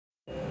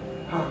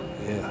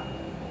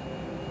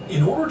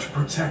In order to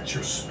protect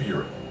your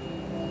spirit,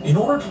 in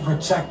order to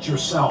protect your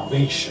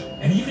salvation,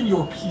 and even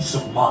your peace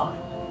of mind,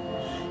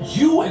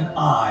 you and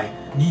I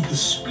need the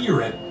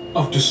spirit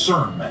of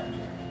discernment.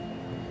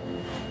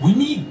 We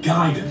need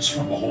guidance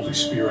from the Holy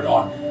Spirit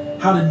on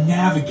how to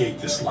navigate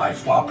this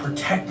life while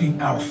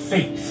protecting our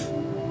faith,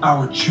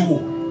 our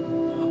joy,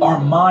 our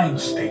mind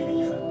state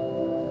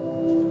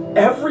even.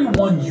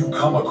 Everyone you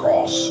come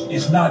across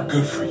is not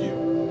good for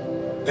you.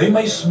 They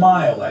may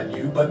smile at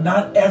you, but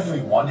not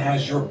everyone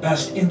has your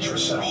best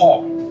interests at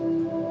heart.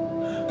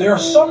 There are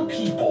some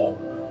people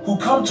who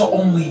come to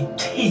only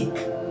take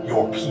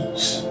your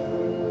peace.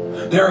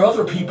 There are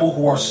other people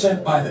who are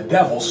sent by the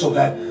devil so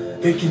that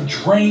they can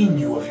drain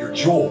you of your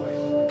joy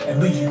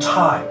and leave you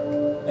tired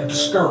and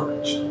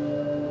discouraged.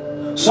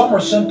 Some are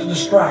sent to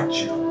distract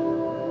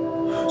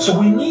you. So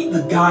we need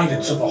the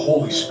guidance of the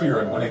Holy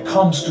Spirit when it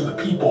comes to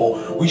the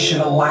people we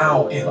should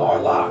allow in our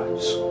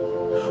lives.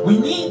 We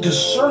need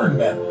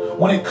discernment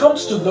when it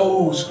comes to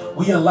those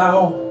we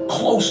allow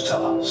close to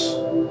us,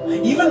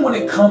 even when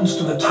it comes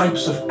to the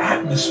types of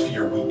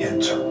atmosphere we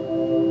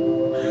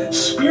enter.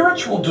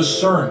 Spiritual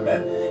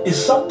discernment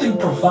is something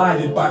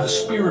provided by the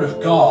Spirit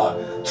of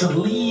God to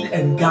lead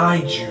and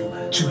guide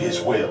you to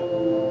His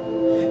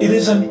will. It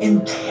is an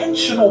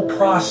intentional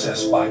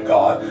process by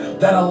God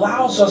that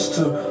allows us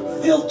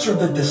to filter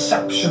the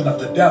deception of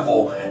the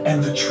devil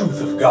and the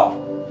truth of God.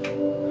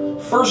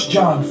 1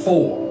 John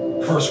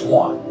 4, verse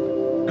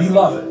 1.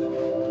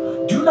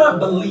 Beloved, do not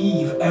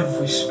believe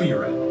every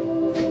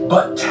spirit,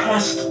 but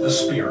test the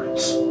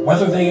spirits,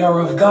 whether they are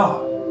of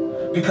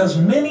God, because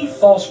many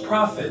false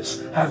prophets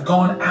have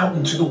gone out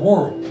into the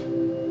world.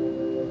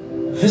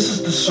 This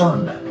is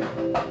discernment.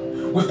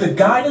 With the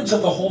guidance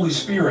of the Holy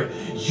Spirit,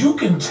 you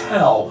can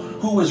tell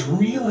who is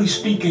really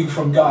speaking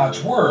from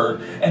God's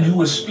Word and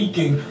who is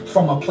speaking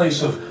from a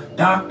place of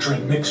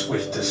doctrine mixed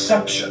with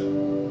deception.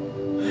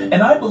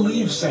 And I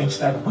believe, saints,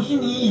 that we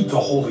need the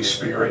Holy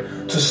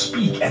Spirit to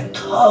speak and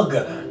tug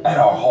at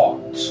our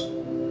hearts.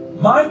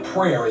 My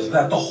prayer is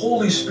that the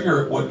Holy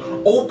Spirit would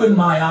open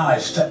my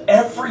eyes to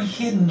every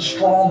hidden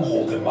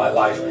stronghold in my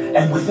life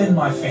and within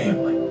my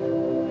family.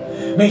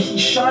 May He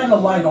shine a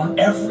light on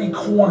every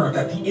corner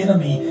that the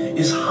enemy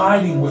is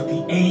hiding with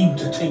the aim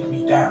to take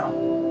me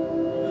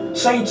down.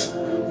 Saints,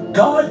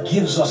 God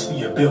gives us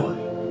the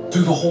ability,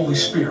 through the Holy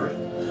Spirit,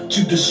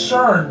 to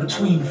discern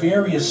between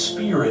various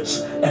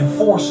spirits and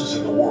forces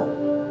in the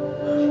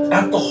world.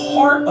 At the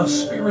heart of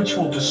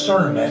spiritual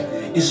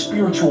discernment is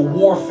spiritual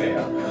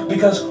warfare,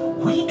 because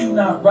we do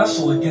not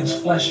wrestle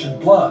against flesh and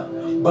blood,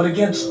 but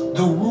against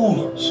the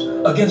rulers,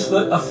 against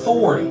the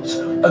authorities,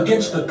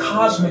 against the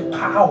cosmic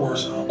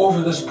powers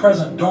over this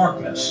present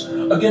darkness,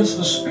 against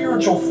the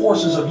spiritual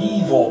forces of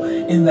evil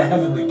in the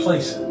heavenly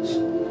places.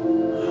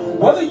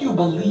 Whether you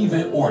believe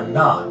it or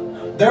not,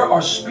 there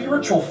are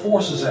spiritual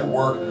forces at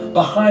work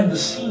behind the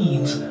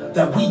scenes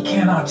that we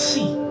cannot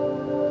see.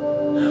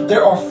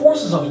 There are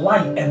forces of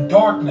light and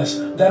darkness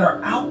that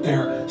are out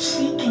there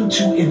seeking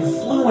to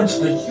influence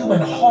the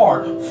human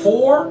heart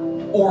for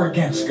or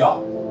against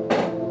God.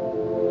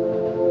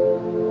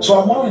 So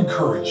I want to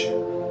encourage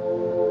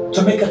you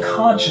to make a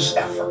conscious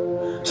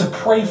effort to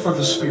pray for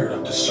the spirit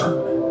of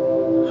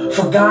discernment,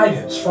 for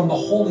guidance from the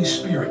Holy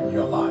Spirit in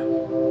your life.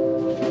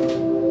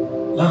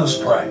 Let us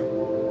pray.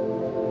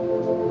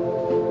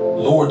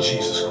 Lord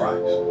Jesus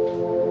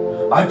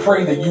Christ, I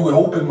pray that you would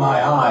open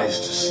my eyes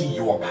to see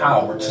your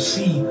power, to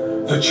see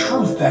the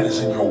truth that is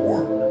in your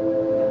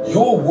word.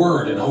 Your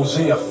word in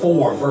Hosea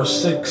 4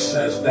 verse 6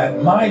 says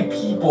that my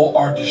people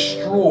are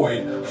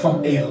destroyed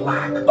from a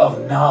lack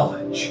of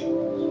knowledge.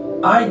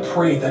 I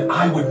pray that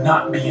I would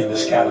not be in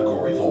this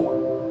category,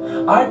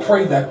 Lord. I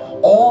pray that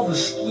all the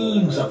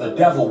schemes of the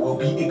devil will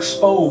be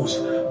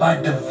exposed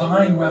by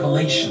divine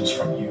revelations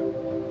from you.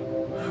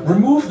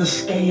 Remove the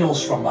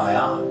scales from my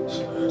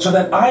eyes so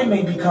that I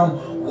may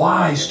become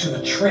wise to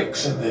the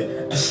tricks and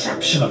the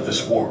deception of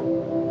this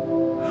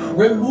world.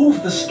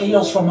 Remove the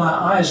scales from my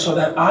eyes so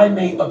that I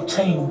may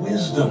obtain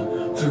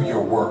wisdom through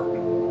your word.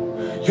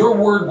 Your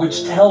word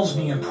which tells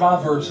me in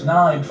Proverbs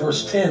 9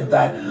 verse 10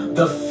 that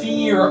the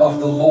fear of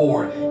the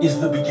Lord is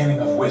the beginning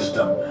of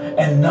wisdom,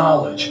 and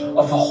knowledge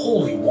of the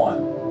Holy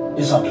One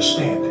is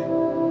understanding.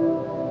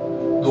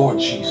 Lord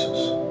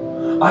Jesus,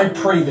 I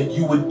pray that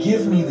you would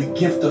give me the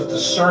gift of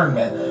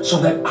discernment so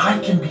that I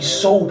can be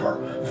sober,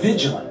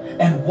 vigilant,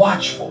 and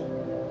watchful.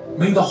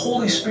 May the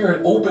Holy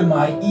Spirit open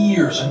my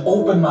ears and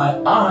open my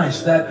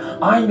eyes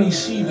that I may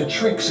see the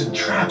tricks and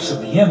traps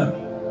of the enemy.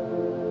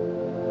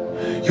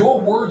 Your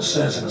word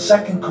says in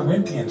 2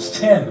 Corinthians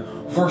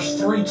 10, verse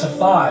 3 to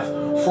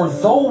 5, for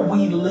though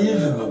we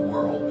live in the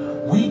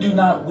world, we do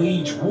not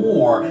wage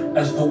war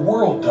as the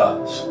world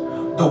does.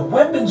 The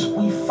weapons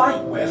we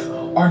fight with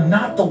are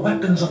not the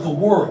weapons of the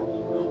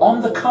world.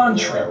 On the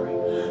contrary,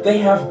 they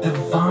have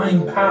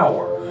divine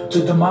power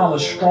to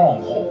demolish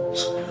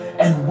strongholds.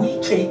 And we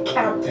take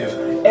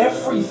captive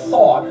every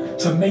thought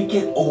to make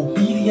it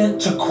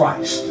obedient to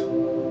Christ.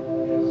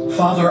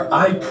 Father,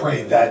 I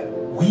pray that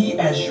we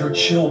as your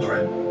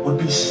children would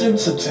be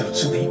sensitive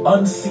to the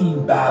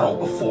unseen battle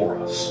before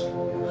us.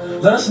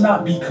 Let us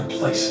not be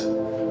complacent.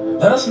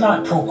 Let us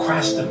not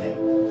procrastinate.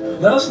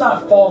 Let us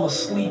not fall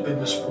asleep in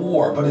this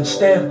war, but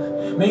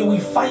instead, may we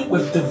fight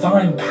with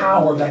divine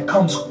power that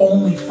comes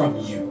only from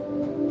you.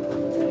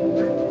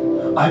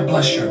 I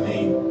bless your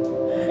name,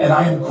 and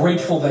I am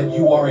grateful that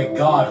you are a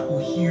God who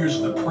hears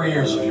the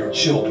prayers of your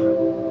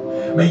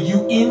children. May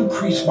you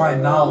increase my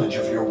knowledge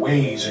of your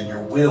ways and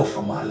your will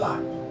for my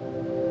life.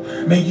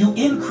 May you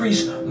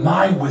increase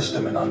my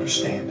wisdom and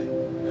understanding.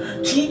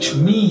 Teach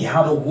me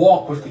how to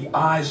walk with the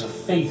eyes of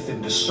faith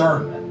and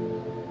discernment.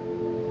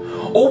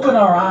 Open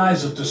our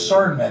eyes of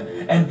discernment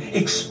and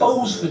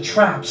expose the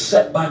traps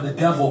set by the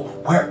devil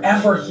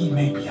wherever he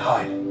may be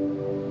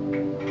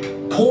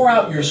hiding. Pour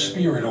out your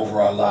Spirit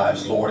over our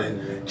lives, Lord,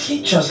 and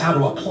teach us how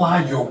to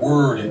apply your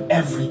word in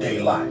everyday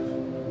life.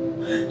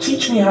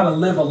 Teach me how to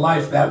live a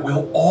life that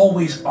will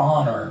always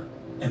honor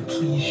and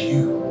please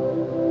you.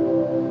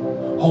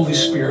 Holy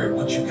Spirit,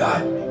 would you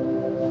guide me?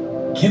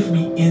 Give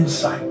me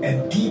insight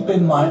and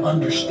deepen my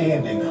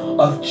understanding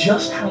of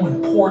just how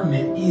important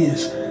it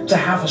is to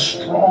have a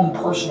strong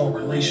personal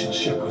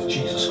relationship with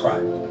Jesus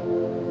Christ.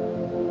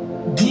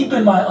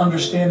 Deepen my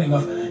understanding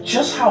of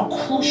just how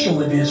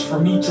crucial it is for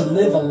me to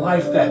live a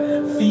life that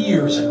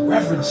fears and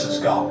reverences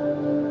God.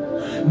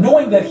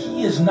 Knowing that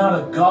He is not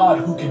a God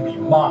who can be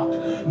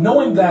mocked.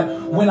 Knowing that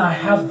when I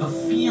have the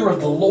fear of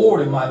the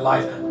Lord in my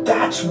life,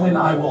 that's when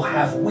I will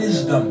have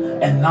wisdom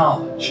and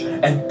knowledge.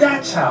 And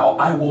that's how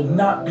I will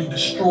not be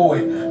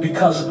destroyed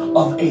because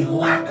of a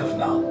lack of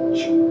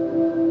knowledge.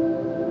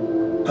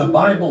 The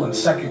Bible in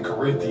 2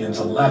 Corinthians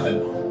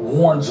 11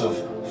 warns of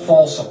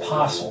false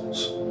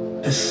apostles,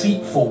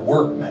 deceitful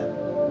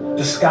workmen,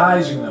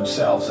 disguising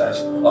themselves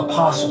as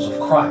apostles of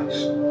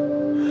Christ.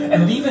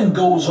 And it even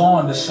goes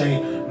on to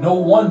say, no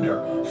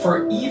wonder,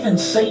 for even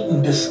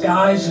Satan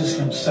disguises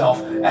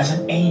himself as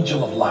an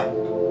angel of light.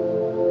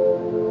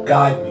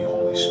 Guide me,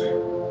 Holy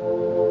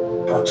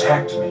Spirit.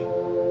 Protect me.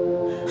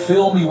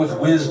 Fill me with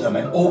wisdom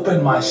and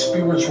open my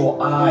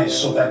spiritual eyes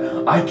so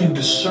that I can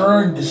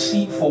discern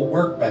deceitful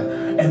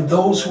workmen and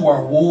those who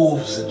are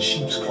wolves in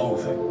sheep's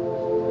clothing.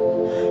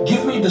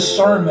 Give me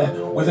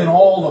discernment within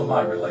all of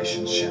my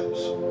relationships.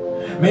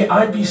 May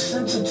I be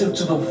sensitive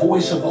to the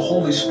voice of the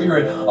Holy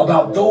Spirit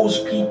about those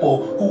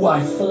people who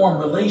I form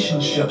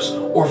relationships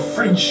or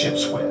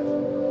friendships with.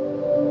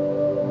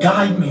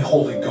 Guide me,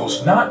 Holy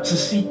Ghost, not to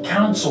seek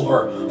counsel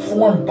or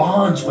form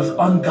bonds with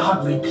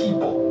ungodly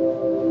people.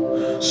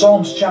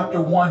 Psalms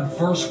chapter 1,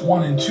 verse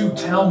 1 and 2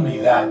 tell me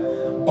that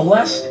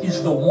blessed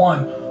is the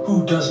one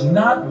who does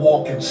not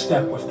walk in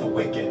step with the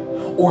wicked,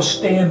 or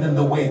stand in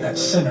the way that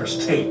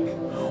sinners take,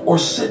 or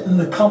sit in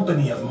the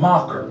company of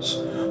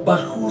mockers,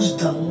 but whose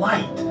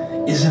delight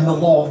is in the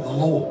law of the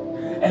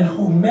Lord, and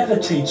who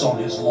meditates on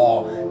his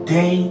law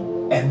day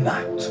and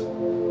night.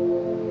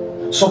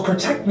 So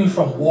protect me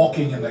from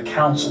walking in the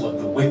counsel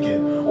of the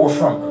wicked, or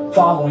from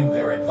following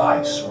their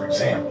advice or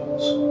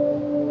examples.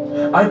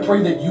 I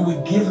pray that you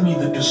would give me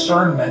the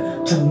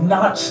discernment to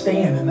not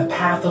stand in the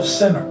path of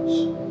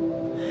sinners.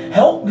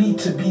 Help me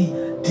to be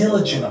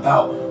diligent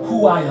about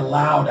who I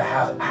allow to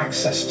have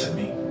access to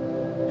me.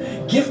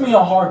 Give me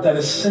a heart that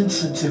is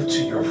sensitive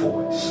to your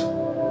voice.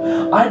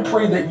 I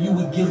pray that you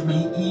would give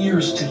me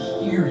ears to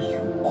hear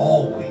you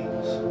always.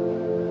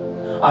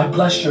 I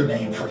bless your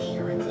name for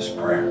hearing this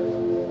prayer.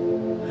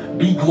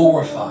 Be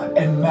glorified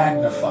and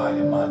magnified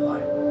in my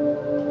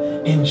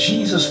life. In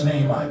Jesus'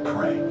 name I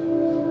pray.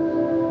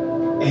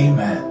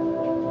 Amen.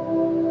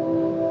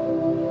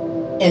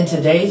 In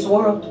today's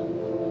world,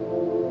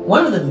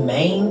 one of the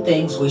main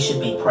things we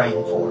should be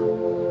praying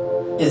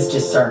for is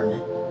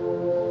discernment.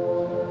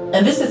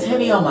 And this is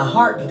heavy on my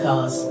heart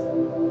because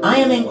I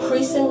am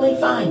increasingly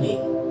finding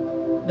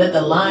that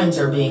the lines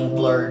are being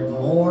blurred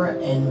more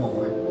and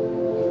more.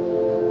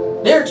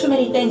 There are too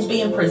many things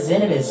being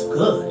presented as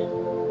good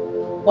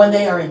when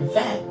they are in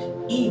fact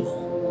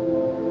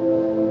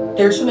evil.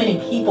 There are too many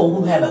people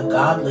who have a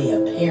godly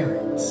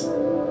appearance,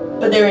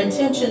 but their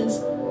intentions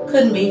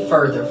couldn't be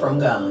further from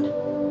God.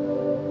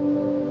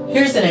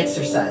 Here's an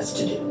exercise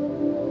to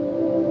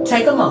do.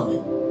 Take a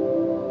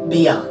moment,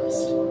 be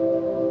honest,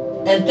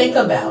 and think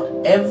about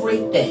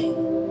everything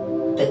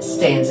that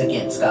stands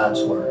against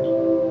God's word.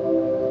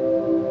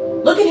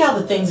 Look at how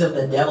the things of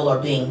the devil are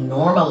being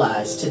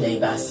normalized today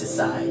by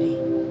society,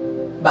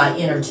 by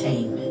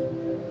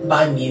entertainment,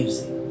 by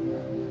music.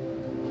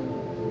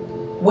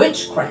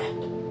 Witchcraft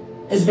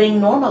is being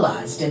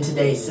normalized in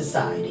today's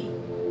society,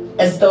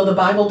 as though the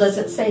Bible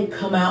doesn't say,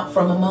 come out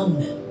from among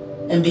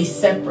them and be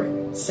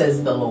separate,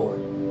 says the Lord.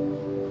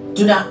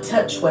 Do not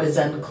touch what is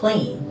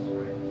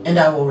unclean, and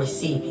I will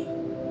receive you.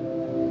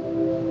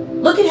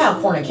 Look at how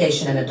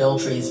fornication and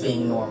adultery is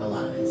being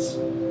normalized,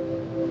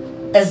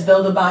 as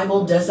though the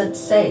Bible doesn't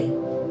say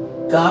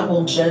God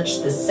will judge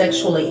the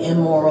sexually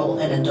immoral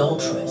and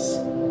adulterous.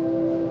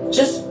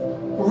 Just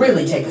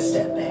really take a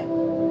step back.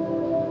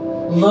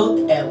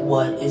 Look at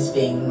what is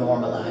being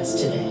normalized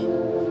today.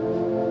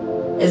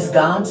 Is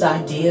God's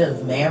idea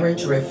of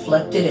marriage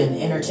reflected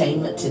in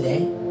entertainment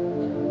today?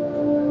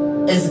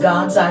 Is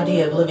God's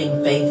idea of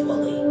living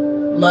faithfully,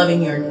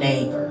 loving your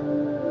neighbor,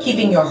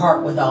 keeping your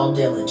heart with all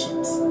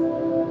diligence.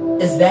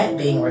 Is that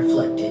being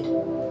reflected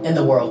in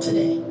the world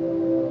today?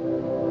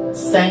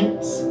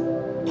 Saints,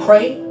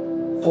 pray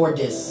for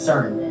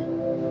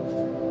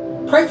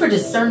discernment. Pray for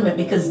discernment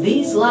because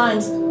these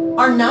lines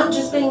are not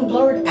just being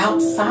blurred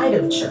outside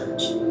of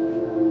church,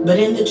 but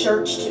in the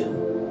church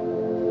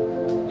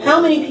too. How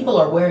many people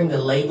are wearing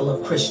the label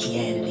of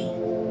Christianity,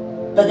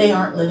 but they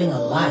aren't living a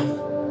life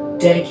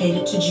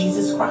dedicated to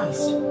Jesus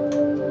Christ?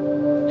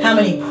 How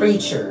many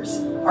preachers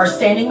are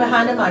standing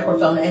behind a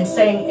microphone and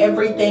saying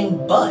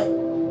everything but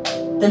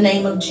the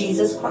name of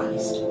Jesus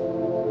Christ?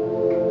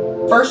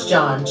 1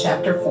 John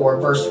chapter 4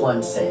 verse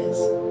 1 says,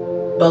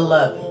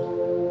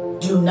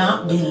 "Beloved, do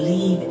not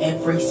believe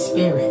every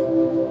spirit,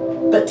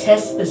 but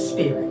test the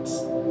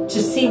spirits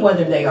to see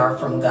whether they are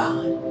from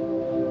God.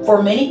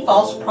 For many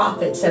false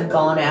prophets have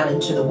gone out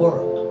into the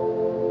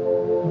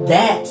world."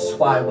 That's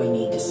why we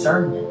need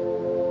discernment.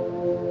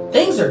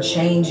 Things are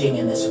changing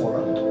in this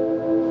world,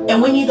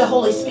 and we need the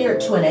Holy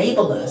Spirit to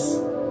enable us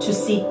to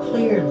see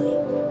clearly.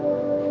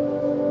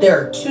 There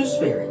are two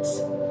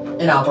spirits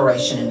in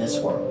operation in this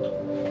world: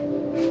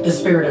 the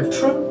spirit of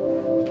truth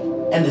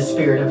and the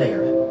spirit of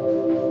error.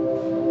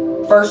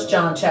 1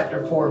 John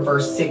chapter 4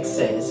 verse 6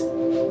 says,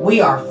 "We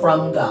are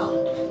from God.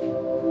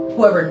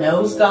 Whoever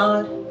knows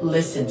God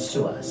listens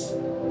to us.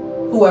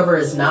 Whoever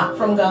is not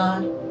from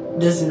God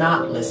does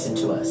not listen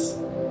to us.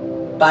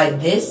 By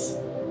this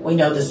we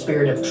know the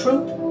spirit of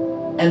truth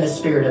and the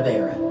spirit of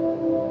error."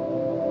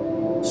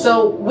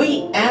 So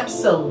we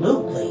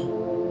absolutely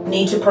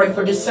need to pray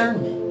for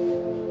discernment.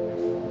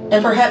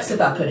 And perhaps if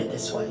I put it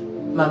this way,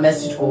 my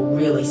message will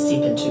really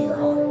seep into your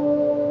heart.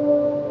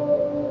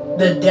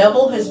 The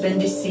devil has been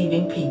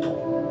deceiving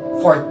people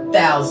for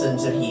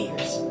thousands of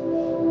years,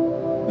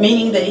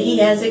 meaning that he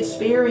has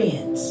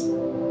experience.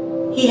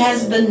 He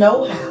has the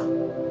know-how.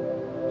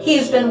 He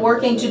has been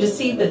working to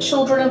deceive the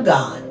children of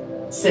God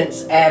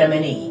since Adam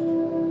and Eve.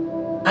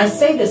 I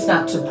say this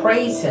not to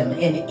praise him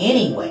in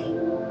any way,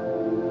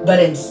 but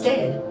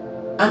instead,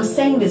 I'm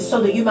saying this so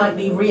that you might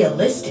be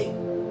realistic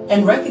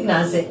and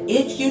recognize that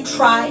if you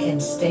try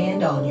and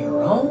stand on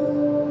your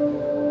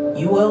own,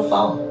 you will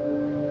fall.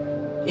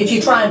 If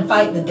you try and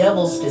fight the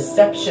devil's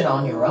deception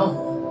on your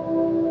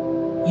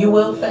own, you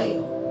will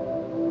fail.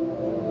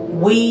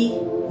 We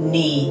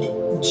need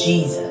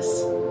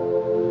Jesus.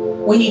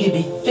 We need to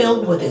be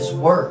filled with his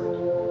word.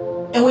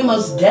 And we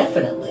most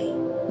definitely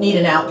need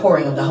an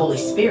outpouring of the Holy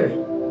Spirit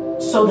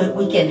so that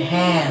we can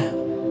have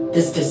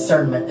this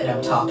discernment that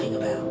I'm talking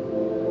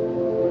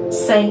about.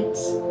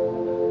 Saints,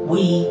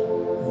 we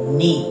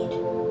need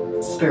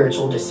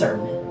spiritual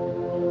discernment.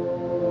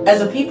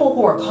 As a people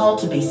who are called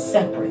to be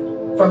separate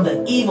from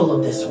the evil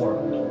of this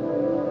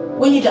world,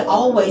 we need to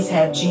always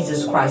have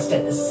Jesus Christ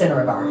at the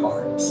center of our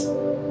hearts.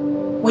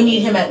 We need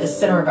him at the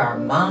center of our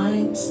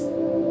minds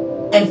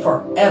and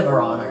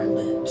forever on our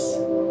lips.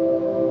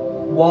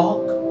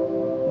 Walk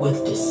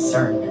with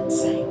discernment,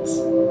 saints.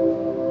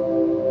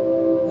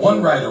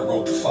 One writer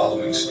wrote the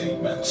following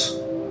statements: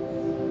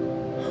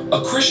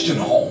 "A Christian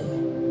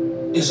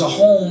home is a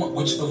home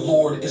which the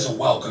Lord is a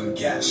welcome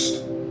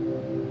guest.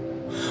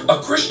 A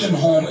Christian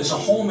home is a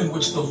home in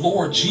which the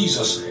Lord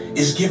Jesus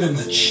is given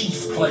the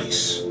chief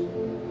place.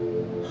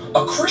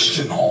 A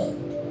Christian home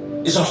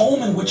is a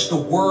home in which the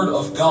Word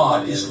of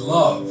God is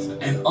loved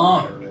and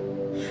honored,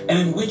 and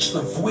in which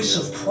the voice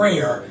of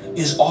prayer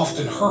is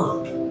often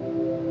heard."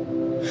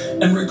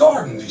 And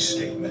regarding these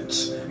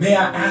statements, may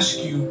I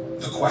ask you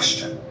the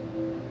question: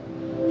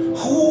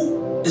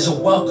 who is a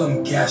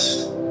welcome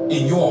guest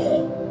in your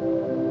home?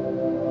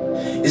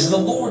 Is the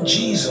Lord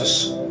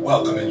Jesus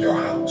welcome in your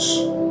house?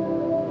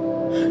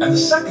 And the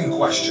second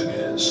question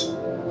is,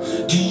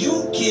 do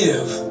you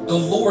give the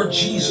Lord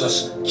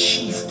Jesus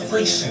chief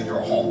place in your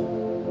home?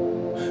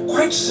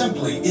 Quite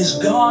simply, is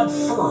God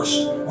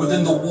first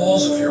within the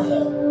walls of your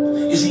home?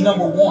 Is he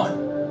number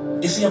one?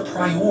 Is he a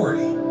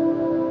priority?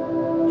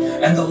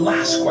 And the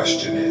last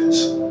question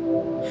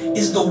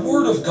is the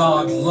Word of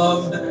God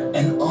loved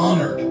and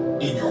honored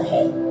in your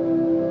home?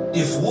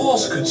 If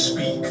walls could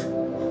speak,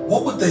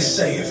 what would they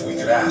say if we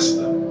could ask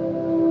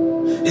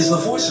them? Is the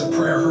voice of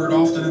prayer heard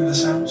often in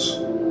this house?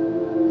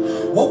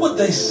 What would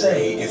they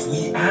say if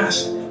we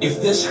asked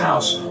if this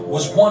house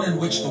was one in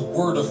which the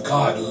Word of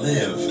God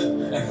lived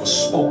and was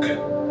spoken?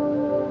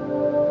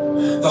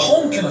 The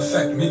home can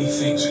affect many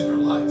things in your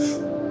life,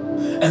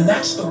 and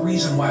that's the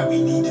reason why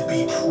we need to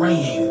be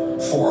praying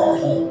for our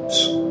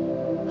homes.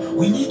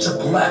 We need to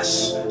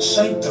bless,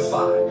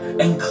 sanctify,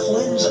 and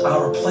cleanse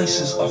our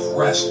places of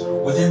rest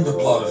within the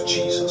blood of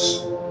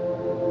Jesus.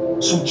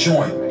 So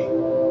join me.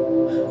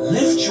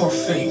 Lift your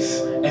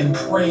faith and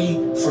pray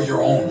for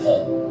your own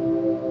home.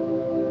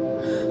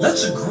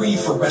 Let's agree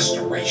for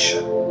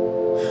restoration.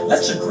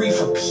 Let's agree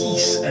for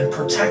peace and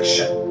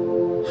protection.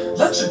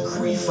 Let's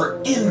agree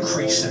for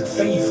increase in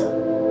favor.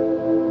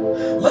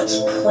 Let's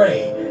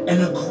pray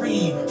and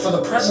agree for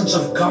the presence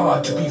of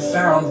God to be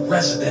found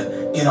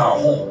resident in our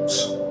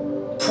homes.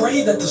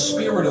 Pray that the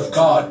Spirit of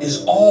God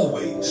is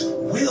always,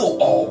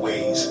 will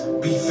always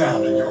be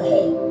found in your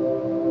home.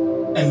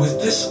 And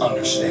with this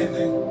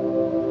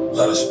understanding,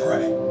 let us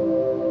pray.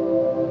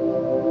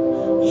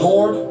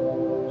 Lord,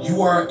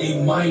 you are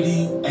a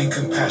mighty and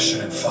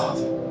compassionate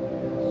Father.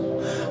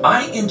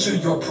 I enter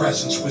your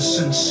presence with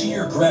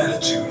sincere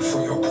gratitude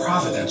for your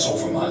providence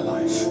over my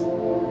life.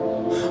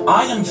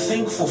 I am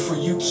thankful for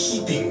you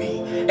keeping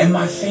me and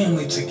my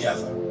family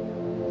together.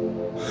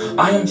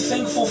 I am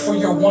thankful for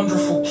your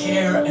wonderful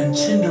care and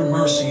tender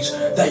mercies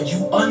that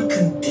you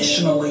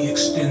unconditionally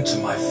extend to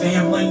my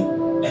family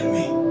and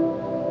me.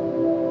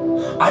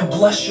 I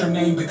bless your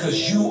name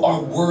because you are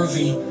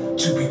worthy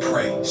to be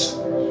praised.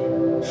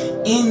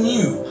 In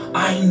you,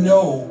 I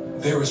know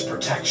there is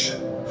protection.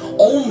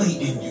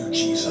 Only in you,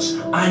 Jesus,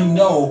 I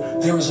know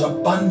there is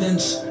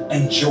abundance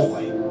and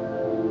joy.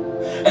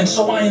 And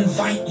so I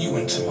invite you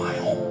into my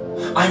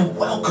home. I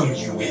welcome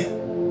you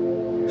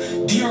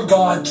in. Dear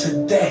God,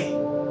 today,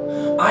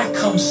 I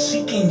come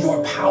seeking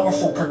your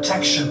powerful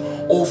protection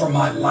over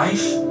my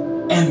life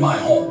and my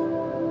home.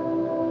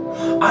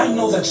 I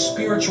know that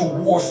spiritual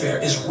warfare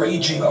is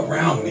raging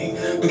around me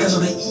because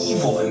of the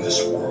evil in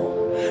this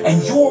world.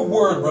 And your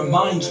word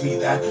reminds me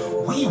that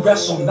we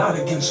wrestle not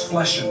against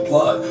flesh and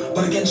blood,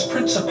 but against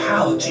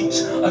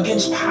principalities,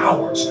 against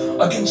powers,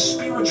 against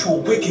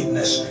spiritual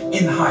wickedness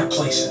in high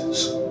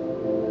places.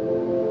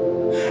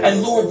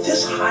 And Lord,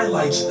 this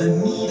highlights the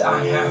need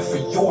I have for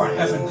your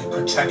heavenly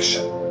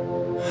protection.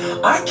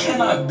 I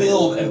cannot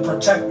build and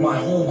protect my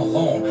home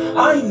alone.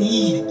 I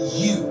need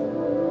you.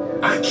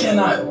 I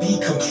cannot be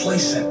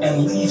complacent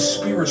and leave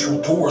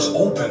spiritual doors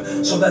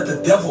open so that the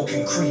devil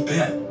can creep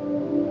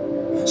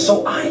in.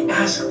 So I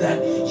ask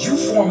that you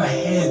form a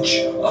hedge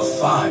of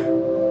fire.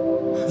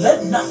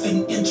 Let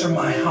nothing enter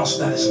my house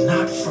that is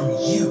not from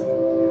you.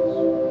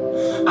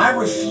 I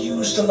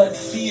refuse to let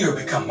fear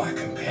become my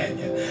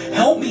companion.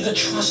 Help me to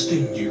trust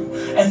in you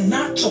and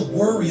not to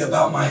worry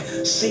about my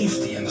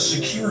safety and the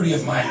security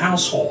of my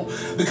household,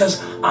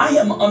 because I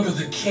am under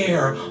the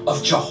care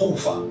of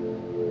Jehovah.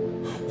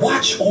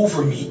 Watch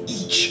over me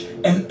each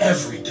and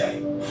every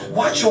day.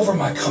 Watch over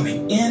my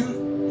coming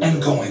in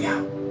and going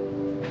out.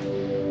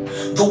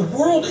 The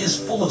world is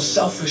full of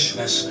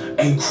selfishness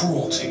and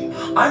cruelty.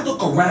 I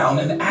look around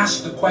and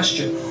ask the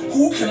question,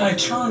 who can I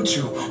turn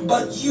to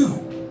but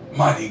you,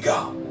 mighty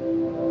God?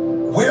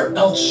 Where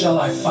else shall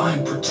I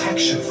find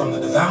protection from the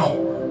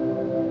devourer?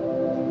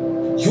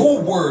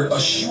 Your word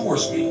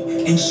assures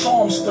me in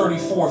Psalms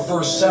 34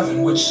 verse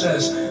 7, which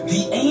says,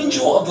 the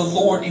angel of the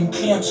Lord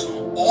encamps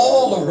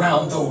all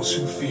around those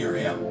who fear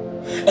him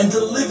and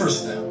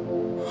delivers them.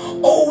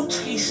 Oh,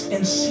 taste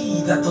and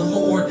see that the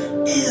Lord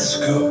is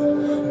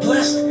good.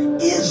 Blessed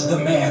is the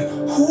man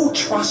who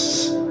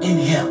trusts in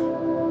him.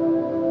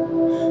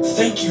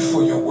 Thank you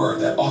for your word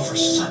that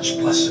offers such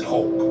blessed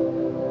hope.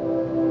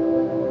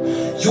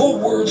 Your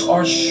words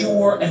are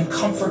sure and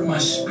comfort my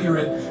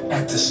spirit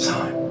at this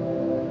time.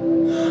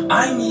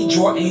 I need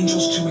your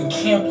angels to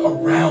encamp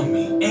around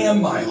me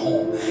and my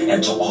home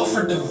and to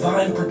offer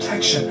divine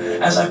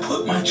protection as I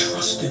put my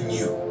trust in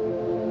you.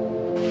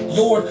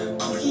 Lord,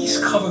 please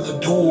cover the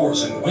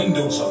doors and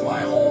windows of my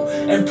home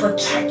and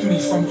protect me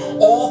from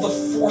all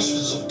the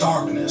forces of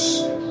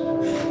darkness.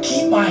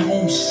 Keep my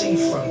home safe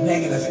from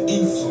negative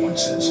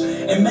influences,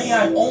 and may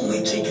I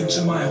only take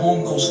into my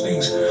home those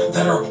things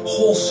that are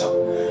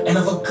wholesome and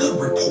of a good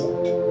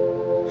report.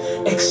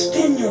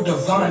 Extend your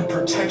divine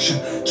protection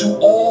to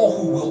all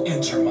who will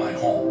enter my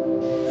home.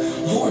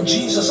 Lord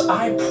Jesus,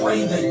 I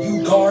pray that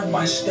you guard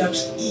my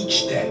steps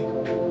each day.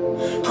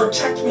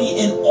 Protect me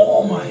in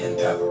all my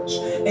endeavors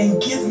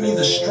and give me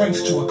the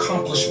strength to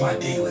accomplish my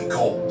daily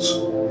goals.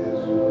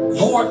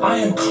 Lord, I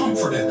am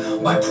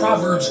comforted by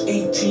Proverbs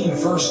 18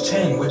 verse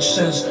 10, which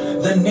says,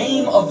 the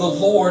name of the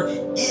Lord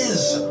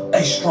is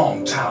a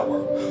strong tower.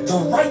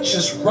 The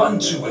righteous run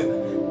to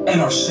it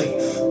and are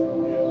safe.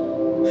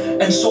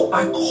 And so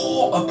I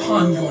call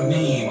upon your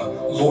name,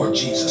 Lord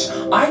Jesus.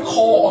 I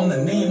call on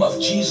the name of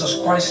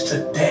Jesus Christ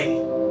today.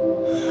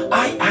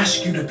 I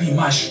ask you to be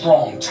my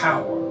strong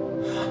tower.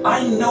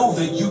 I know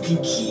that you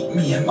can keep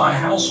me and my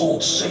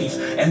household safe,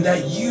 and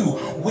that you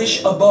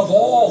wish above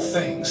all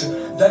things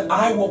that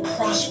I will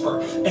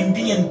prosper and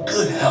be in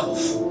good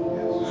health.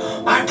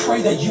 I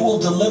pray that you will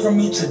deliver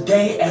me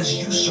today as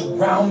you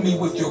surround me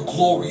with your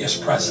glorious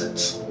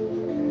presence.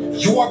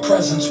 Your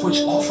presence which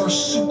offers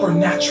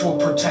supernatural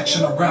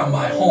protection around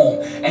my home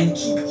and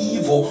keep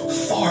evil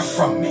far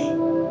from me.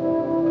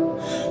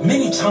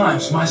 Many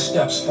times my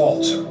steps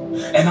falter,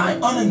 and I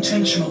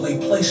unintentionally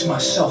place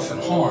myself in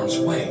harm's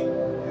way.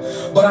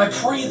 But I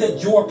pray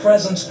that your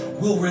presence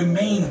will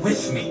remain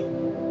with me.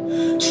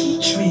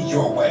 Teach me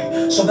your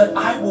way so that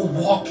I will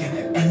walk in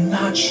it and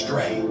not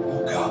stray,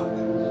 oh God.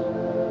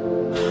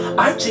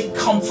 I take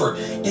comfort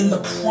in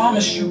the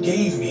promise you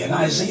gave me in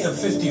Isaiah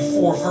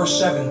 54 verse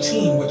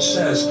 17, which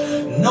says,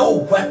 no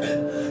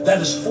weapon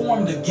that is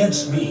formed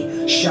against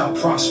me shall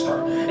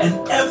prosper,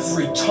 and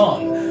every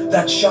tongue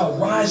that shall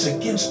rise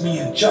against me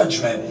in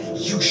judgment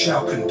you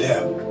shall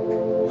condemn.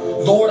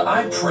 Lord,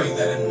 I pray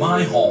that in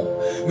my home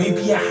may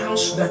be a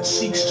house that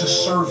seeks to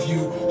serve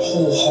you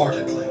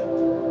wholeheartedly.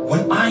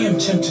 When I am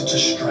tempted to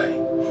stray,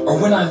 or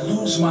when I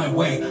lose my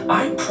way,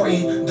 I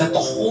pray that the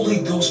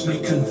Holy Ghost may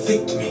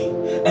convict me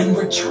and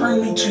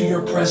return me to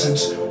your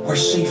presence where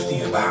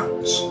safety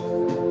abounds.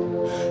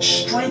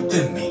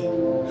 Strengthen me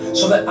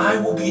so that I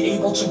will be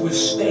able to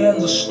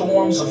withstand the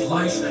storms of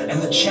life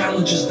and the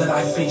challenges that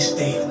I face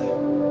daily.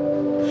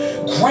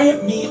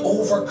 Grant me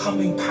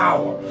overcoming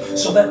power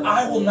so that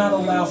I will not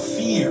allow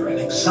fear and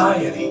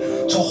anxiety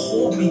to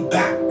hold me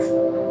back.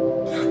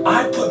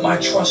 I put my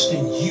trust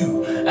in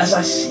you as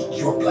I seek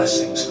your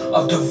blessings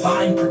of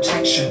divine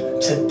protection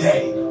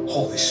today,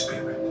 Holy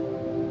Spirit.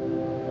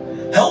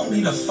 Help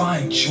me to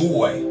find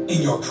joy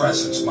in your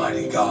presence,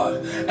 mighty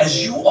God,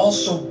 as you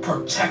also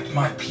protect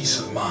my peace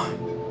of mind.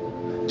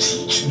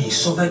 Teach me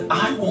so that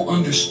I will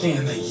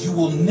understand that you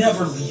will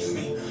never leave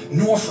me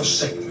nor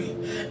forsake me,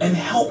 and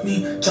help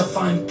me to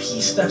find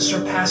peace that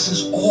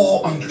surpasses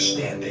all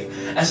understanding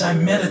as I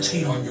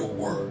meditate on your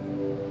word.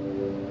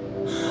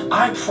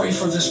 I pray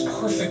for this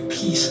perfect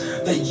peace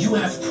that you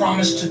have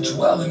promised to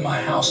dwell in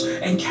my house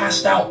and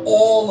cast out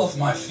all of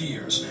my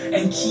fears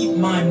and keep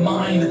my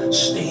mind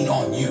stayed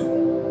on you.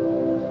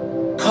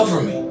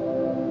 Cover me,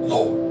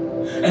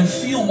 Lord, and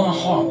fill my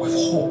heart with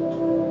hope.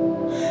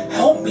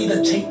 Help me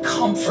to take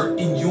comfort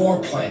in your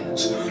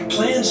plans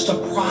to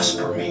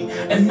prosper me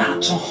and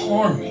not to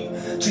harm me,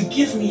 to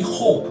give me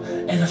hope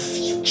and a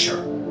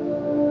future.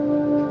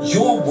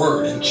 Your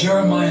word in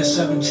Jeremiah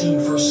 17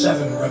 verse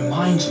 7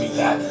 reminds me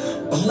that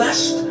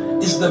blessed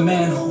is the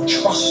man who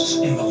trusts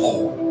in the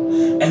Lord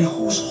and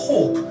whose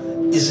hope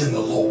is in the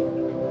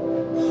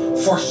Lord.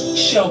 For he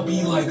shall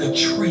be like a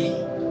tree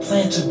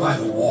planted by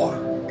the water,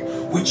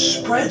 which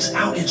spreads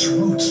out its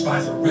roots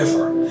by the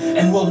river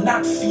and will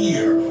not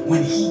fear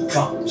when heat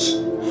comes,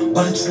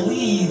 but its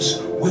leaves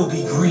will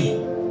be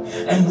green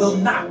and will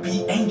not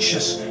be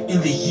anxious in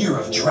the year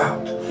of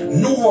drought,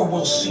 nor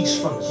will cease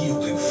from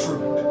yielding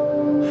fruit.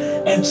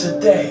 And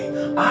today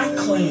I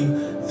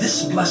claim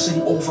this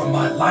blessing over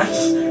my life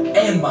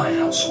and my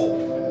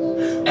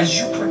household. As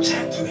you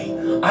protect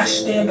me, I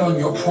stand on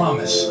your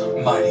promise,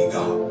 mighty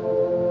God.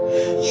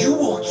 You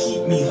will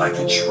keep me like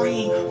a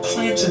tree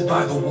planted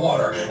by the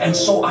water, and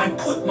so I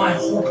put my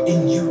hope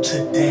in you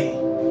today.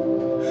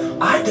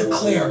 I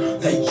declare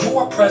that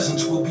your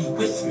presence will be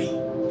with me,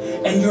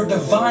 and your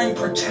divine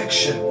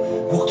protection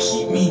will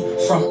keep me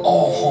from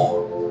all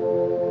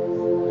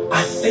harm.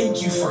 I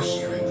thank you for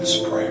hearing this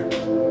prayer.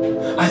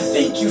 I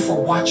thank you for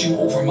watching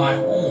over my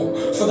home,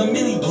 for the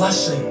many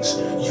blessings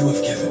you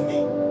have given me.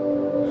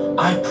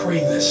 I pray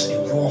this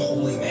in your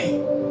holy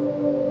name.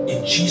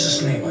 In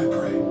Jesus' name I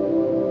pray.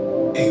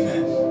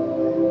 Amen.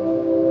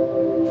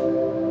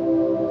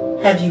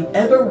 Have you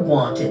ever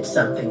wanted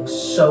something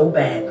so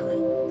badly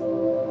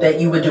that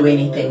you would do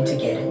anything to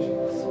get it?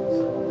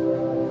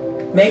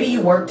 Maybe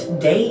you worked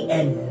day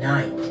and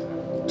night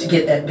to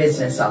get that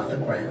business off the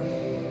ground.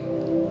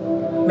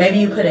 Maybe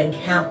you put in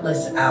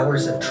countless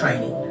hours of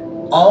training,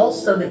 all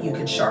so that you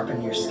could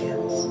sharpen your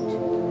skills.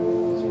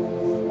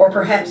 Or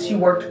perhaps you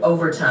worked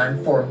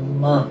overtime for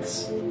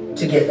months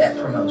to get that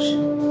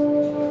promotion.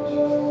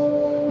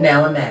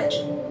 Now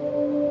imagine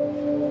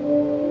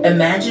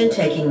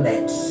taking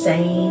that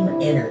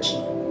same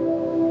energy,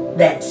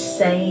 that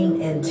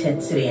same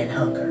intensity and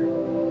hunger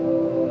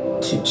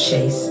to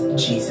chase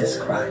Jesus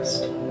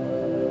Christ.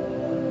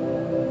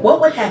 What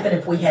would happen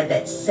if we had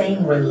that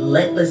same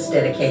relentless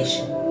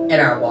dedication in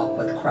our walk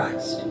with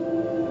Christ?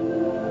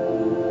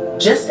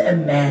 Just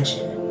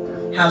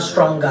imagine how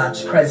strong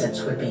God's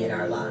presence would be in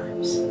our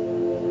lives.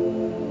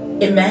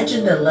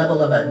 Imagine the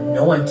level of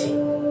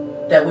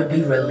anointing that would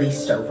be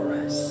released over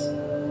us.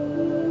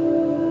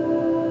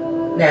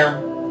 Now,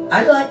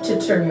 I'd like to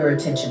turn your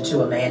attention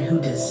to a man who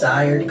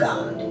desired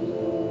God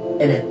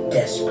in a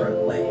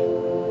desperate way.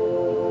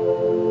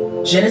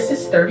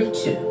 Genesis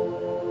 32,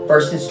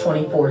 verses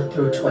 24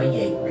 through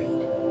 28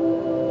 read,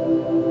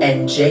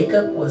 "And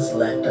Jacob was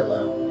left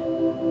alone,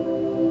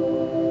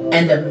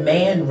 and a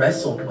man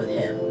wrestled with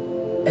him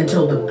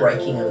until the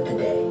breaking of the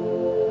day.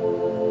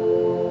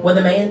 When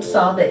the man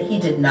saw that he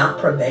did not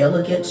prevail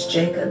against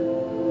Jacob,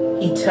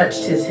 he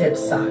touched his hip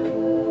socket,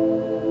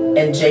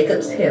 and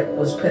Jacob's hip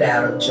was put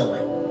out of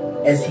joint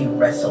as he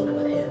wrestled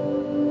with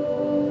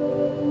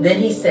him. Then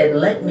he said,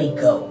 'Let me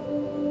go,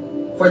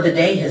 for the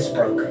day has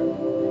broken.'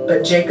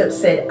 But Jacob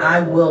said,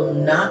 'I will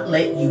not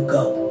let you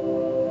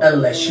go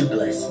unless you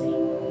bless me.'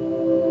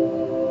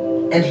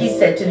 And he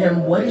said to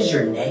him, 'What is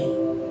your name?'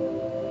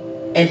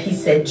 And he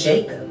said,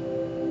 'Jacob.'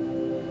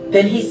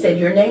 Then he said,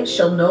 'Your name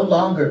shall no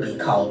longer be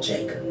called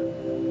Jacob,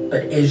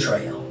 but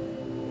Israel,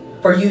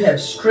 for you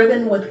have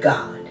striven with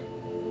God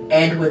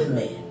and with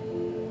men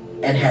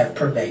and have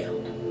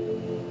prevailed.'"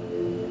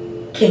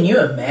 Can you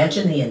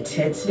imagine the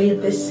intensity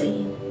of this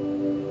scene?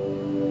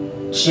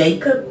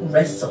 Jacob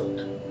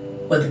wrestled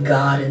with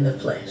God in the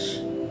flesh.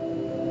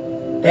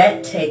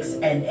 That takes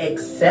an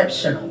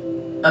exceptional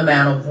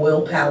amount of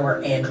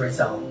willpower and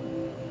resolve.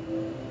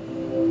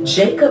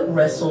 Jacob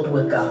wrestled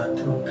with God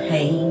through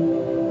pain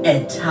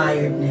and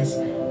tiredness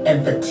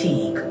and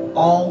fatigue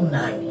all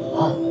night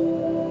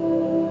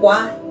long.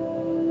 Why?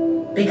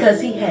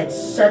 Because he had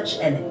such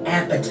an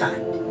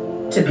appetite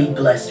to be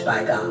blessed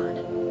by God.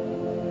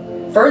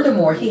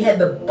 Furthermore, he had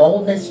the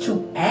boldness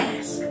to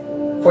ask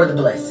for the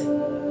blessing.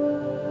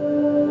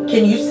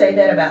 Can you say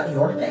that about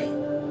your faith?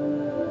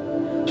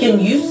 Can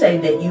you say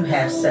that you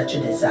have such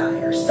a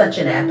desire, such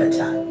an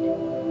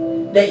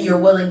appetite, that you're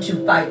willing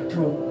to fight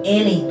through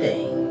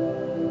anything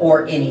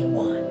or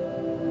anyone?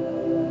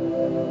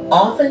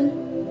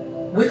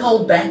 Often, we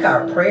hold back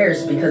our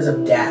prayers because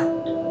of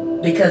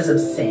doubt, because of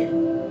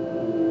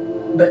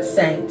sin. But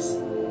saints,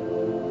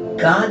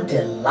 God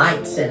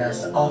delights in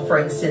us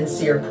offering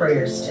sincere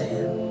prayers to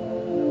him.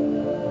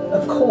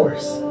 Of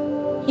course,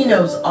 he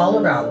knows all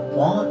of our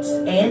wants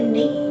and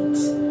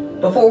needs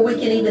before we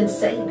can even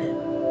say them.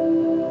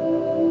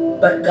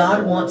 But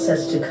God wants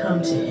us to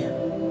come to him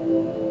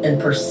in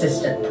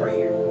persistent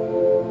prayer,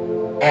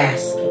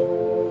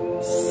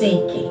 asking,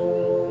 seeking,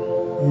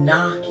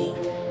 knocking,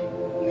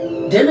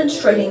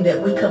 demonstrating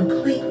that we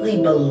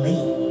completely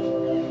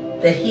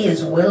believe that he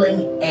is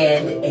willing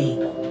and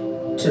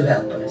able to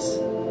help us.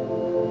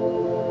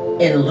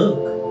 In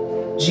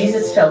Luke,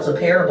 Jesus tells a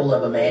parable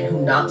of a man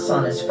who knocks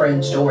on his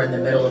friend's door in the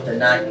middle of the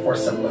night for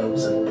some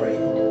loaves of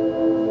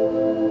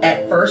bread.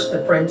 At first,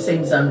 the friend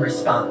seems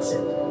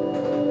unresponsive,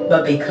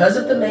 but because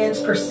of the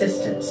man's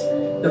persistence,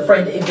 the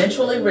friend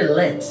eventually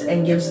relents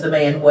and gives the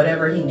man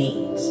whatever he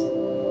needs.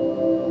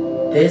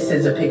 This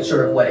is a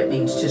picture of what it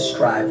means to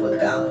strive with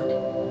God.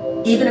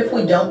 Even if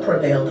we don't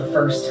prevail the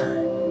first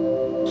time,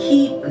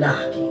 keep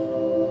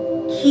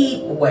knocking,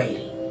 keep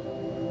waiting.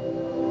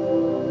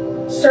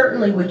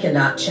 Certainly we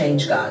cannot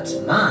change God's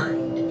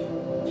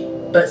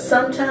mind, but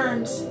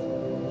sometimes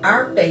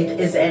our faith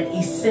is an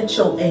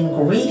essential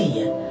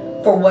ingredient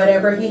for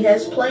whatever he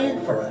has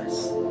planned for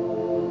us.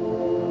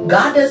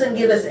 God doesn't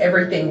give us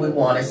everything we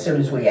want as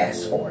soon as we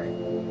ask for it.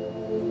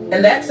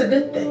 And that's a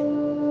good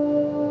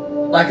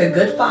thing. Like a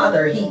good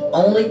father, he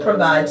only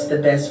provides the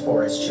best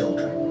for his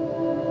children.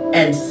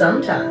 And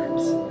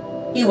sometimes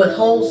he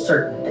withholds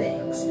certain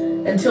things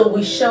until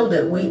we show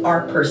that we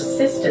are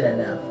persistent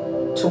enough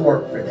to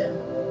work for them.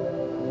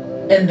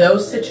 In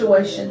those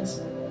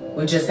situations,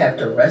 we just have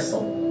to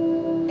wrestle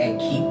and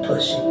keep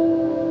pushing.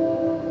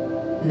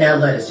 Now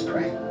let us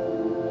pray.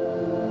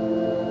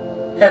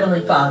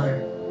 Heavenly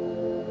Father,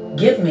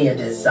 give me a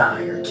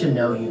desire to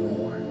know you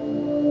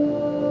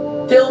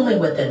more. Fill me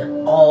with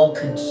an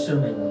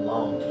all-consuming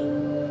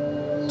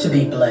longing to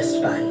be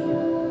blessed by you.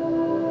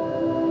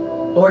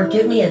 Lord,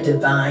 give me a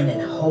divine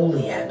and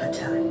holy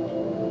appetite.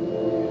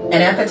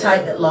 An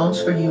appetite that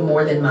longs for you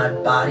more than my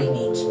body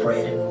needs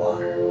bread and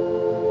water.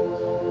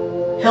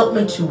 Help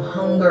me to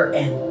hunger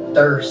and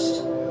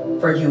thirst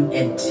for you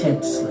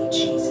intensely,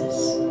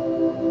 Jesus.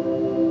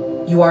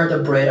 You are the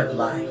bread of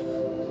life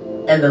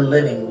and the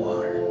living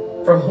water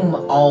from whom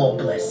all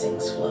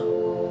blessings flow.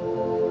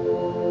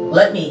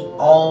 Let me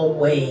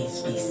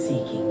always be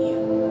seeking you,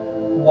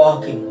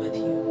 walking with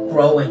you,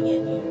 growing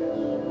in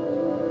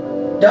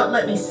you. Don't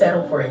let me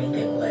settle for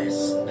anything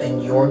less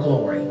than your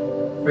glory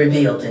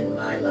revealed in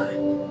my life.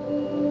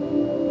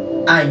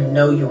 I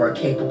know you are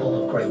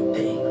capable of great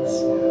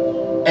things.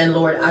 And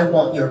Lord, I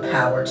want your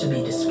power to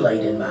be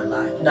displayed in my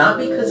life, not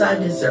because I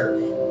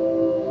deserve it,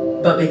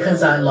 but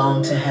because I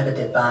long to have a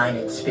divine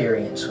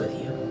experience with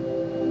you.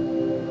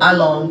 I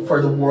long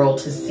for the world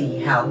to see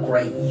how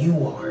great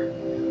you are.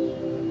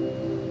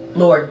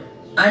 Lord,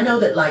 I know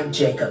that like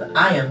Jacob,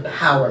 I am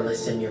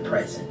powerless in your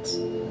presence.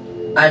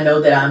 I know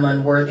that I'm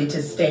unworthy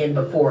to stand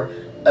before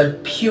a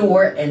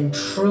pure and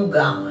true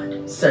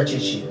God such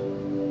as you.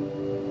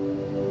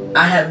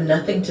 I have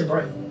nothing to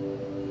bring,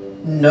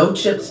 no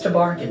chips to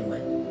bargain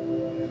with.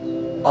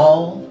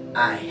 All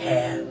I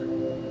have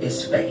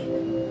is faith.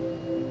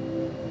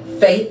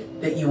 Faith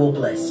that you will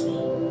bless me.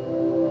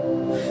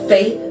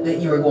 Faith that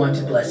you are going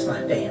to bless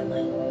my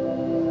family.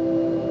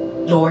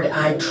 Lord,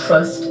 I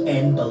trust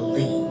and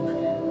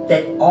believe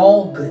that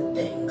all good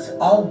things,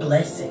 all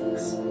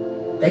blessings,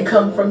 they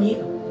come from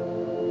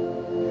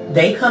you.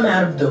 They come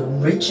out of the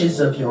riches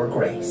of your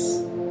grace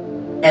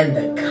and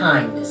the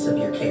kindness of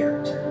your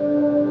character.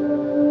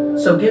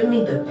 So give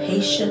me the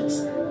patience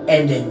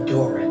and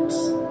endurance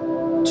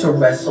to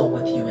wrestle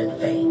with you in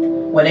faith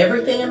when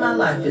everything in my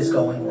life is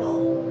going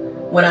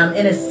wrong, when I'm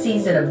in a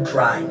season of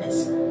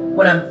dryness,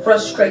 when I'm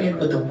frustrated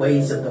with the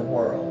ways of the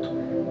world.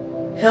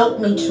 Help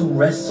me to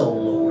wrestle,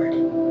 Lord,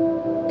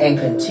 and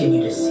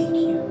continue to seek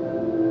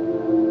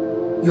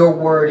you. Your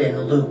word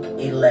in Luke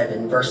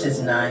 11,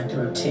 verses 9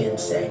 through 10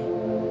 say,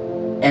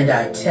 "And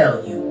I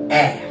tell you,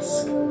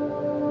 ask,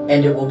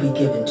 and it will be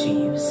given to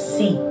you.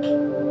 Seek,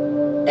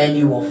 and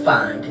you will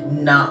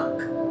find.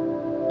 Knock,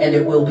 and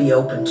it will be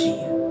open to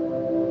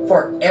you.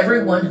 For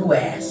everyone who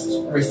asks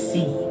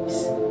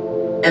receives,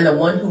 and the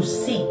one who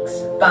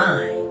seeks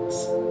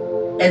finds,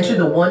 and to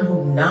the one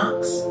who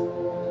knocks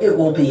it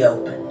will be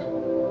opened."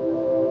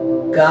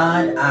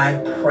 God, I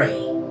pray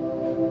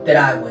that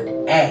I would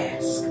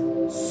ask,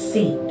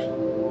 seek,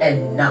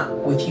 and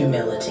knock with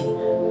humility,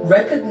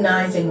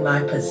 recognizing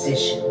my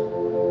position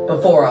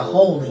before a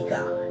holy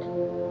God.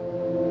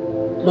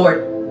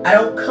 Lord, I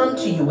don't come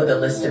to you with a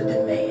list of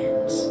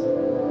demands,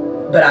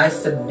 but I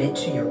submit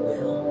to your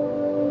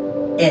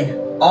will.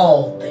 In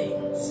all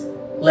things,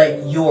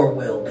 let your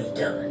will be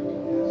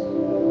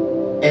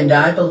done. And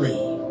I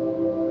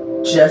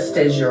believe, just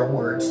as your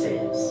word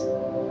says,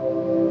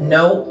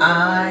 no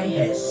eye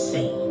has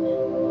seen,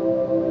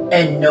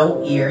 and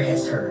no ear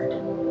has heard,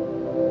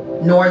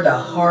 nor the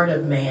heart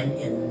of man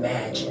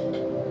imagined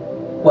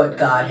what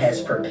God has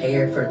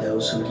prepared for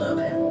those who love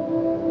him.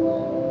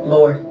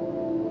 Lord,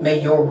 may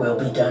your will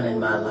be done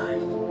in my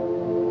life.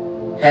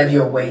 Have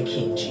your way,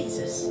 King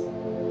Jesus,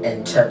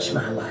 and touch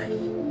my life.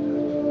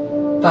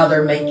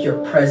 Father, make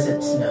your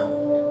presence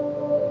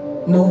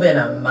known. Move in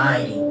a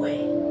mighty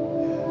way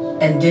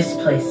and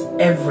displace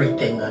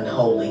everything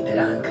unholy that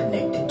I'm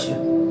connected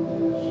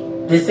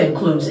to. This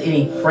includes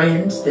any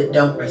friends that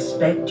don't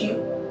respect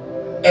you,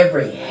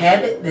 every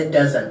habit that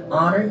doesn't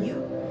honor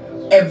you,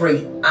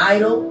 every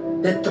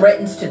idol that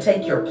threatens to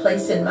take your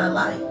place in my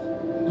life.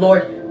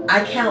 Lord,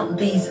 I count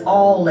these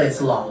all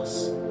as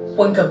loss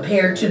when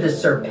compared to the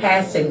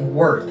surpassing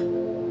worth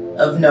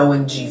of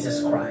knowing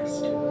Jesus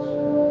Christ.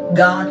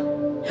 God,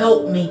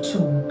 help me to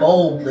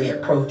boldly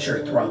approach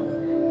your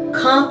throne,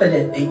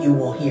 confident that you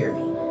will hear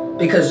me,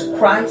 because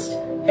Christ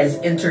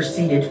has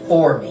interceded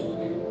for me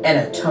and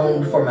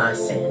atoned for my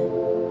sin.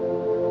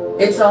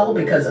 It's all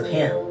because of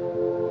him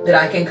that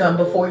I can come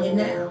before you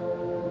now.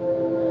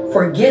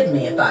 Forgive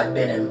me if I've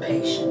been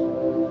impatient.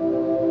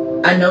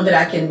 I know that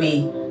I can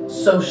be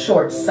so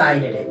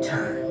short-sighted at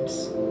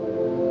times.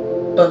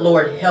 But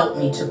Lord, help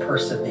me to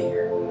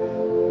persevere.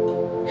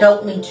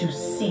 Help me to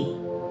see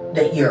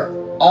that you're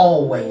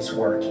always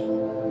working.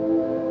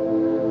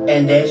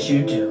 And as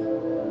you do,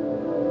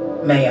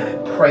 may I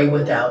pray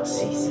without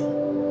ceasing,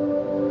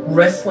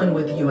 wrestling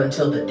with you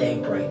until the day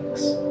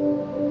breaks.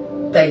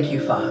 Thank you,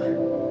 Father,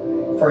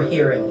 for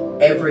hearing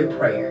every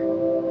prayer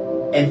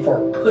and for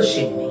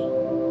pushing me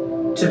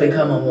to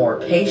become a more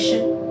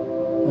patient,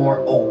 more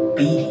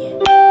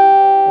obedient,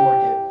 more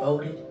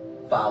devoted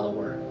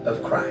follower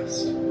of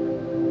Christ.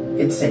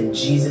 It's in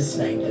Jesus'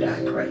 name that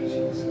I pray.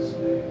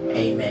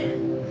 Amen.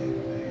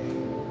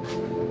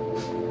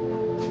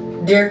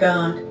 Dear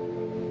God,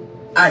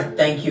 I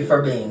thank you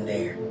for being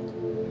there.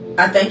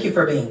 I thank you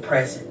for being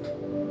present.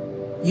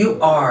 You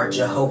are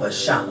Jehovah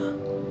Shammah,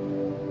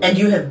 and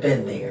you have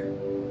been there,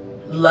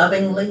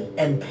 lovingly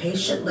and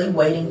patiently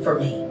waiting for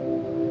me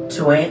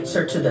to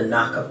answer to the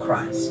knock of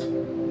Christ.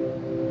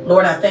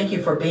 Lord, I thank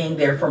you for being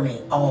there for me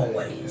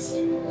always.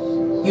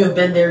 You have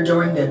been there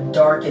during the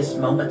darkest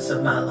moments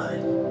of my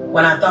life,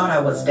 when I thought I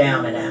was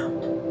down and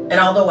out. And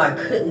although I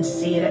couldn't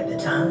see it at the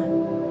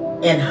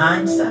time, in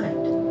hindsight,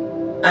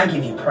 I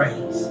give you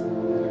praise.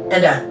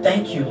 And I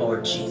thank you,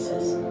 Lord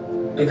Jesus,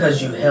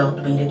 because you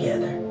held me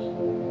together.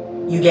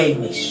 You gave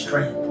me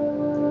strength.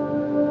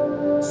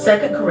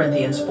 2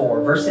 Corinthians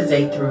 4, verses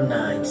 8 through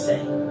 9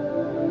 say,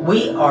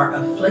 we are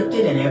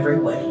afflicted in every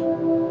way,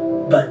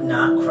 but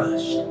not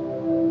crushed,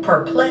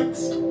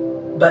 perplexed,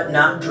 but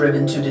not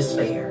driven to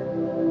despair,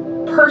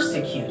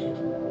 persecuted,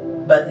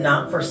 but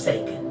not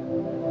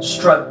forsaken,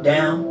 struck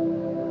down,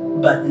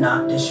 but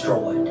not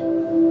destroyed.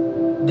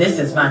 This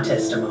is my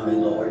testimony,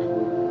 Lord.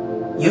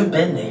 You've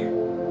been there.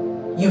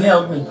 You've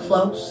held me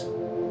close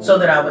so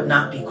that I would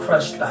not be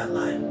crushed by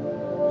life.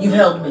 You've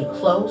held me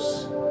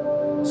close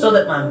so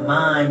that my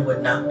mind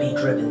would not be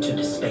driven to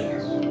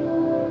despair.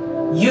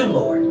 You,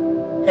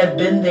 Lord, have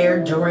been there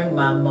during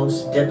my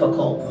most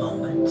difficult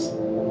moments.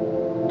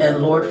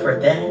 And Lord, for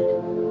that,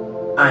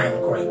 I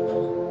am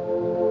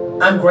grateful.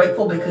 I'm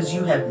grateful because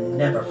you have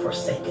never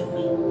forsaken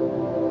me.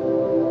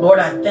 Lord,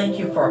 I thank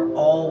you for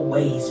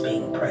always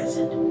being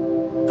present,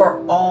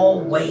 for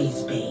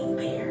always being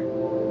there,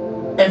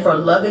 and for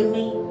loving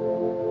me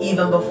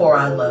even before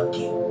I loved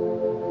you.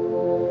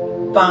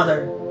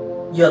 Father,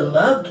 you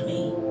loved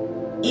me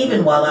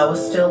even while I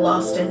was still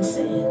lost in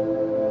sin.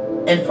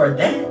 And for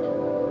that,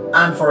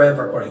 I'm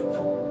forever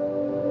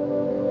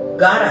grateful.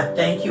 God, I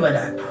thank you and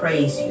I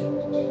praise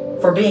you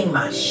for being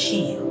my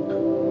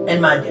shield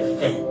and my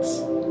defense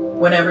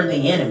whenever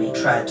the enemy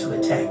tried to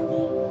attack me.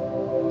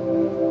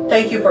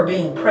 Thank you for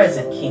being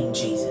present, King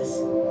Jesus,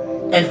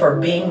 and for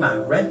being my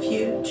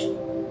refuge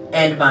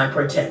and my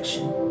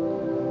protection.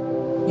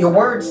 Your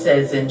word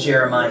says in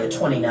Jeremiah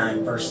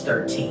 29, verse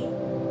 13,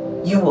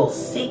 you will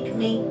seek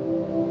me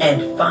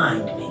and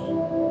find me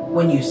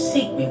when you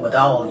seek me with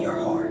all your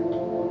heart.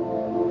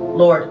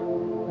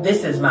 Lord,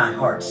 this is my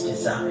heart's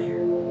desire,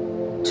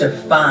 to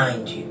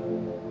find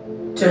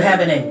you, to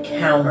have an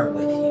encounter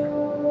with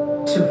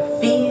you, to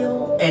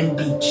feel and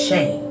be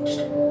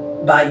changed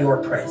by your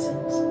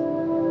presence.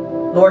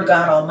 Lord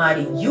God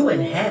Almighty, you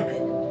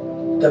inhabit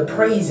the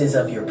praises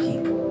of your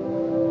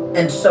people,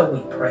 and so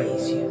we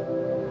praise you.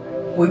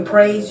 We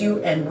praise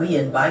you and we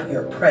invite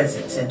your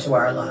presence into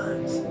our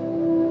lives.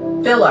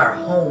 Fill our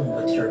home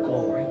with your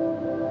glory.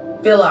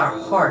 Fill our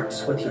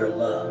hearts with your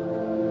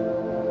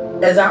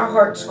love. As our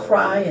hearts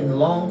cry and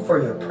long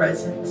for your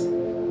presence,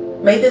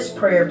 may this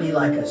prayer be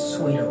like a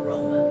sweet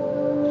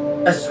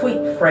aroma, a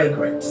sweet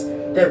fragrance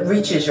that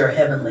reaches your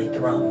heavenly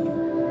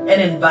throne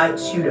and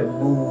invites you to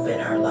move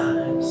in our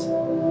lives.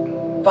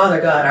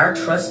 Father God, our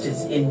trust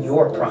is in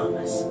your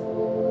promise.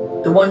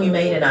 The one you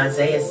made in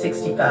Isaiah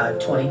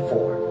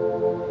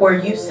 65:24, where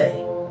you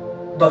say,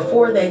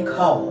 before they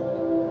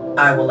call,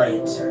 I will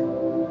answer.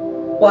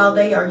 While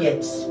they are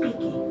yet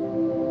speaking,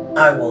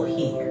 I will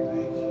hear.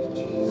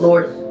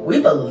 Lord,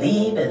 we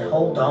believe and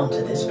hold on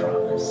to this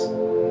promise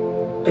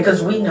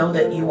because we know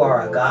that you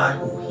are a God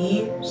who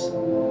hears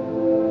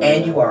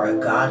and you are a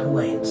God who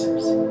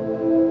answers.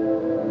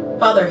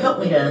 Father, help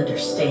me to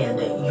understand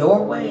that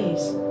your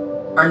ways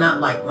are not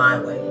like my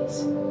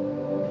ways.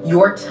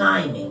 Your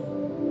timing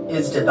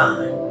is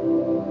divine.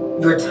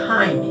 Your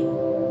timing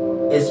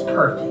is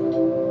perfect.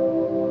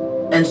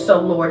 And so,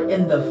 Lord,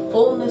 in the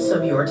fullness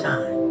of your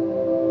time,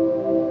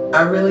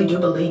 I really do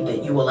believe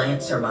that you will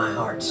answer my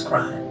heart's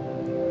cry.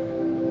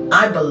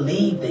 I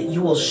believe that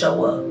you will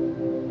show up,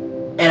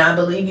 and I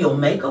believe you'll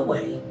make a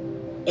way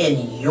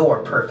in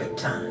your perfect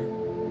time.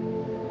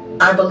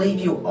 I believe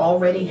you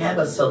already have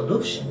a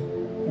solution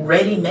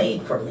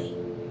ready-made for me.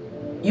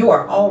 You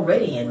are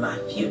already in my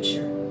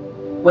future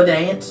with an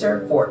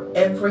answer for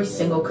every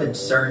single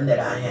concern that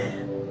I have.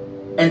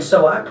 And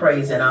so I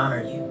praise and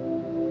honor you.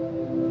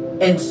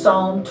 In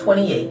Psalm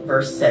 28,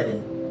 verse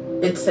 7,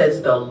 it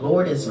says, the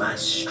Lord is my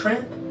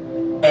strength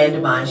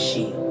and my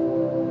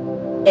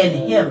shield.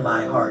 In him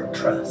my heart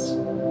trusts,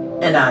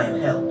 and I am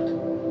helped.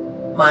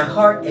 My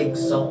heart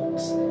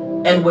exults,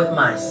 and with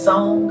my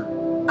song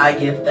I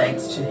give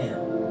thanks to him.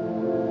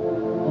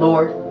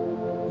 Lord,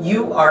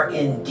 you are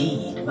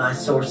indeed my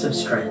source of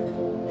strength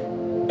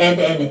and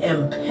an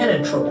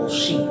impenetrable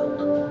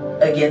shield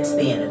against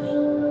the enemy.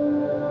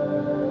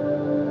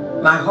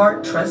 My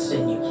heart trusts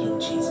in you, King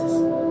Jesus,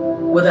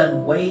 with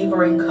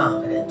unwavering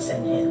confidence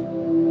in him.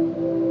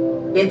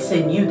 It's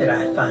in you that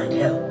I find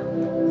help,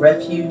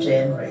 refuge,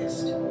 and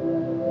rest.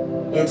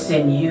 It's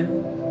in you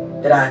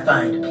that I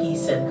find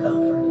peace and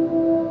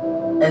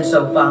comfort. And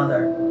so,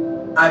 Father,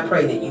 I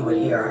pray that you would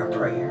hear our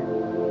prayer.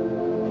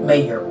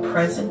 May your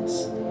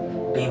presence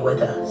be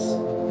with us.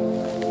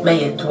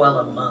 May it dwell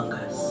among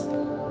us.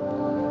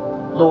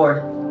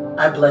 Lord,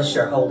 I bless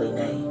your holy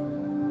name,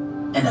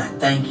 and I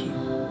thank you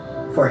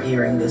for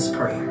hearing this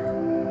prayer.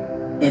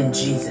 In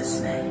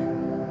Jesus' name,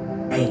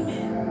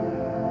 amen.